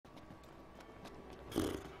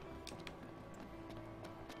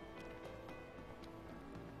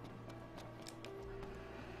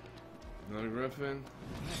Another griffin.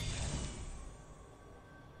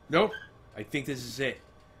 Nope. I think this is it.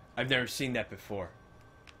 I've never seen that before.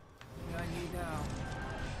 I need now.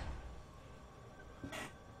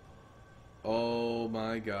 Oh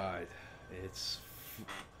my god. It's...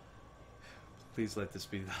 Please let this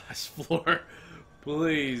be the last floor.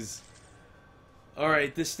 Please.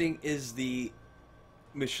 Alright, this thing is the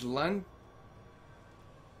Mictlantecihuatl.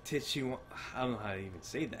 I don't know how to even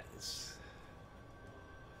say that. It's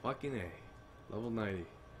fucking A. Level 90.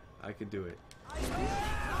 I can do it. Pay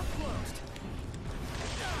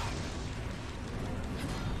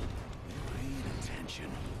attention.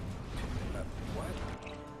 What?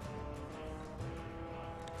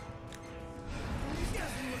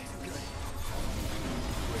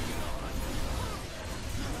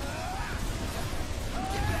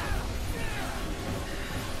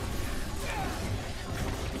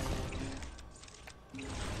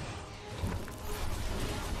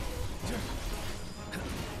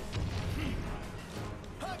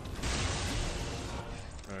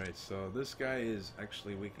 Alright, so this guy is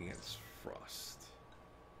actually weak against frost.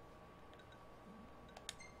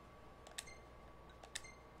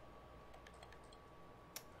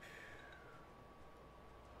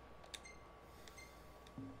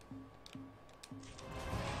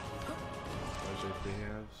 Those are the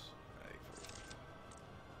halves.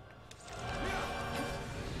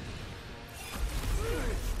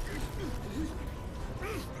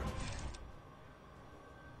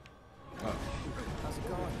 How's it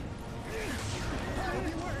going? Could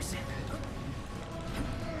be worse.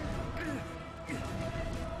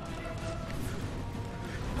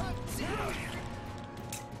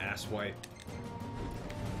 Ass wipe.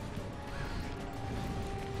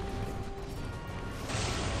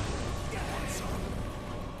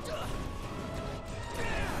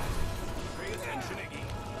 Pay attention, Iggy.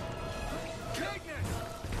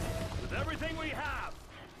 With everything we have.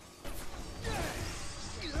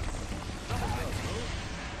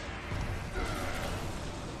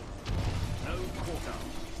 No quarter.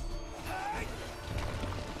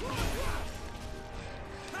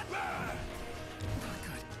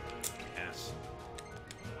 Ass.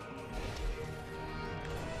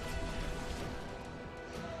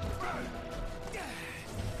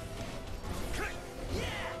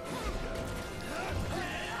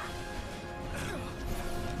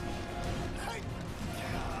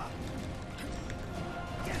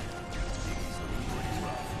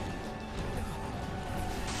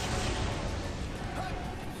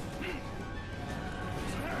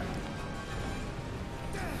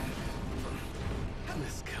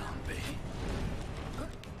 This can't be.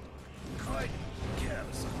 Quite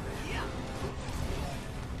careless of me.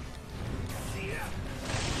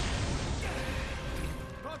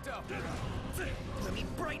 Pronto! Let me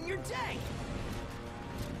brighten your day!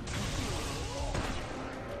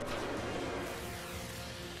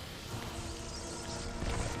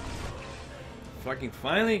 Fucking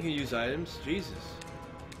finally can use items. Jesus.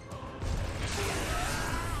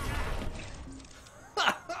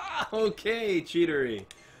 Okay, cheatery.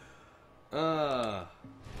 All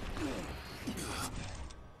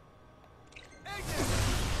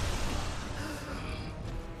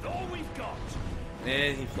we've got.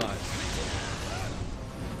 And he flies.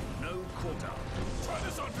 No quarter. Try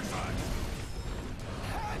this on for size.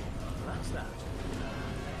 That's that.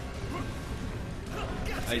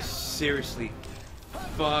 I seriously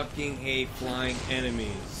fucking hate flying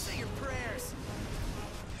enemies. Say your prayers.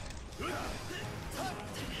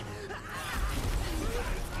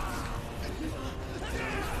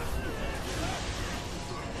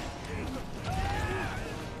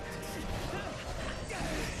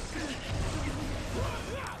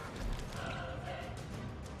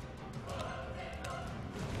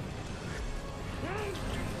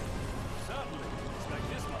 Certainly. Expect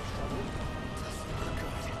this much trouble.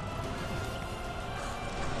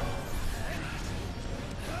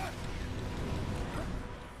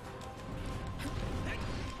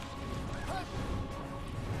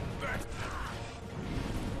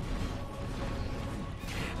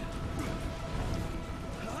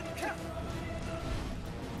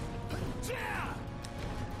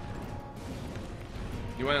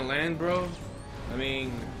 You want to land, bro? I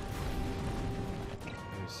mean, let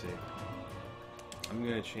me see. I'm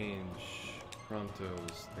gonna change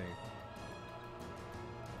Prompto's thing.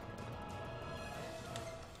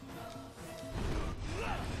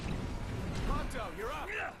 Pronto, you're up!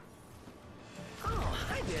 Oh,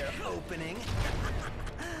 hi there, opening.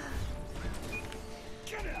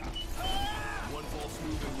 Get out! One false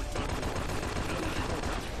move and we're done for.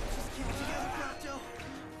 Just keep it together, Pronto.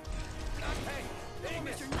 Hey,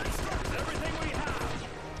 Mr. Nice Start. Everything we have.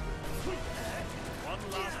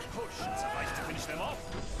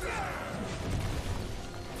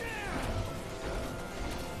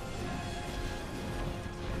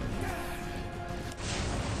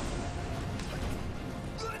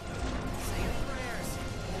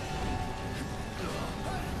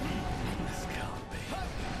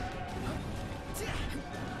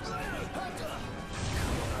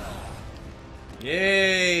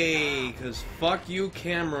 Yay! Cause fuck you,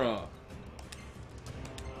 camera.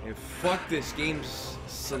 And fuck this game's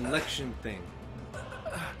selection thing.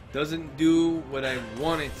 Doesn't do what I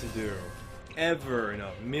want it to do. Ever in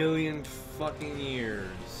a million fucking years.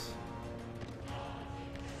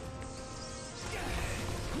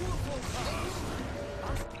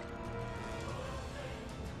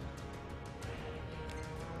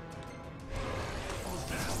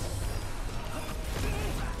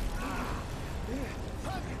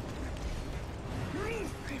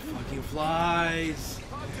 Hey, fucking flies.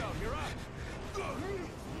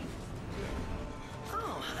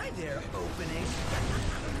 Oh, hi there, opening.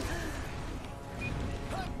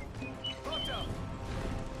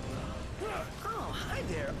 Oh, hi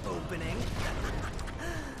there, opening.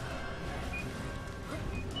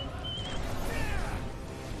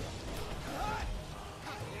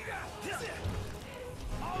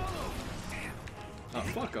 Oh,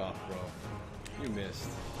 fuck off, bro. You missed.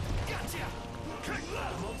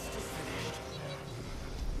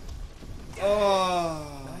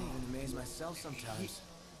 Oh. I even amaze myself sometimes.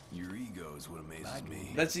 Your ego is what amazes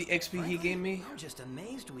me. That's the XP he gave me? I'm just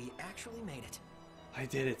amazed we actually made it. I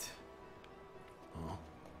did it. Huh?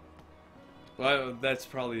 Well, that's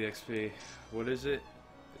probably the XP. What is it?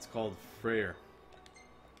 It's called Freyr.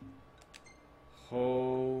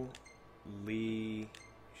 Holy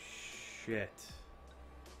shit.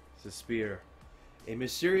 It's a spear. A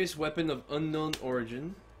mysterious weapon of unknown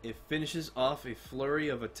origin. It finishes off a flurry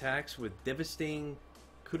of attacks with devastating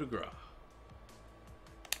coup de grace.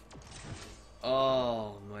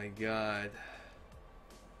 Oh my god.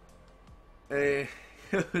 Hey,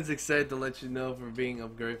 I was excited to let you know for being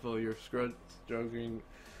ungrateful. You're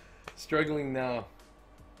struggling now.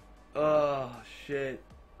 Oh shit.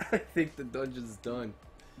 I think the dungeon's done.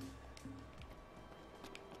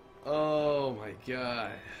 Oh my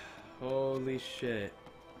god. Holy shit.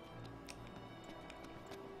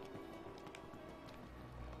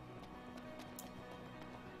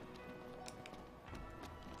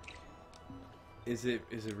 Is it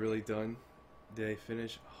really done? Did I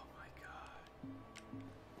finish? Oh my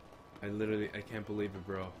god. I can't believe it,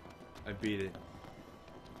 bro. I beat it.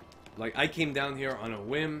 Like, I came down here on a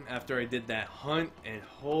whim after I did that hunt, and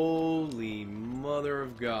holy mother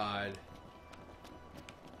of God.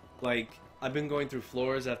 Like, I've been going through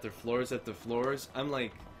floors after floors after floors. I'm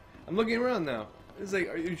looking around now. It's like,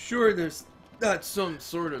 are you sure there's not some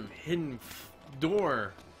sort of hidden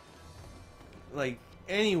door? Like,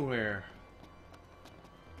 anywhere.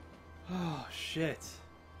 Oh, shit.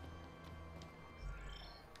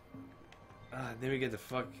 Then we get the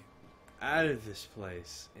fuck out of this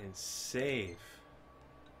place and save.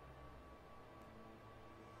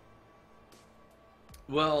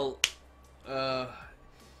 Well,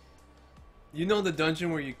 you know the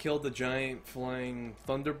dungeon where you killed the giant flying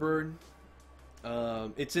thunderbird?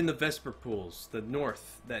 It's in the Vesper Pools, that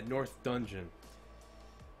north dungeon.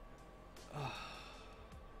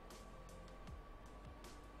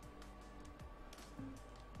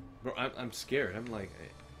 Bro, I'm scared. I'm like,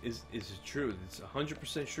 is it true? It's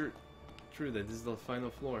 100% sure true that this is the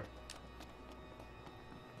final floor.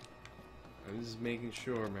 I'm just making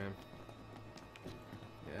sure, man.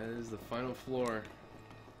 Yeah, this is the final floor.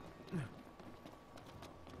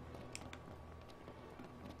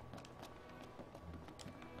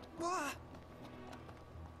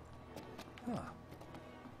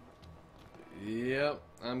 Yep,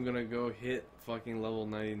 I'm gonna go hit fucking level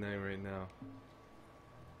 99 right now.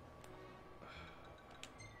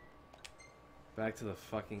 Back to the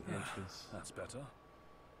fucking entrance. That's better.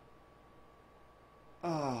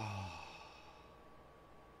 Oh.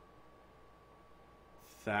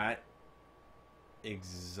 That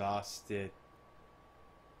exhausted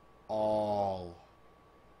all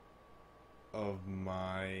of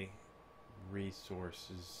my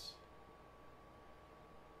resources.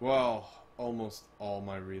 Well, almost all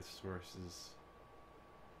my resources.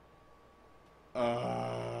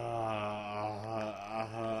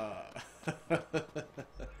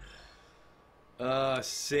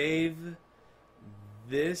 Save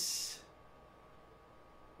this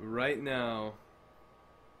right now.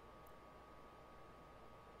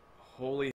 Holy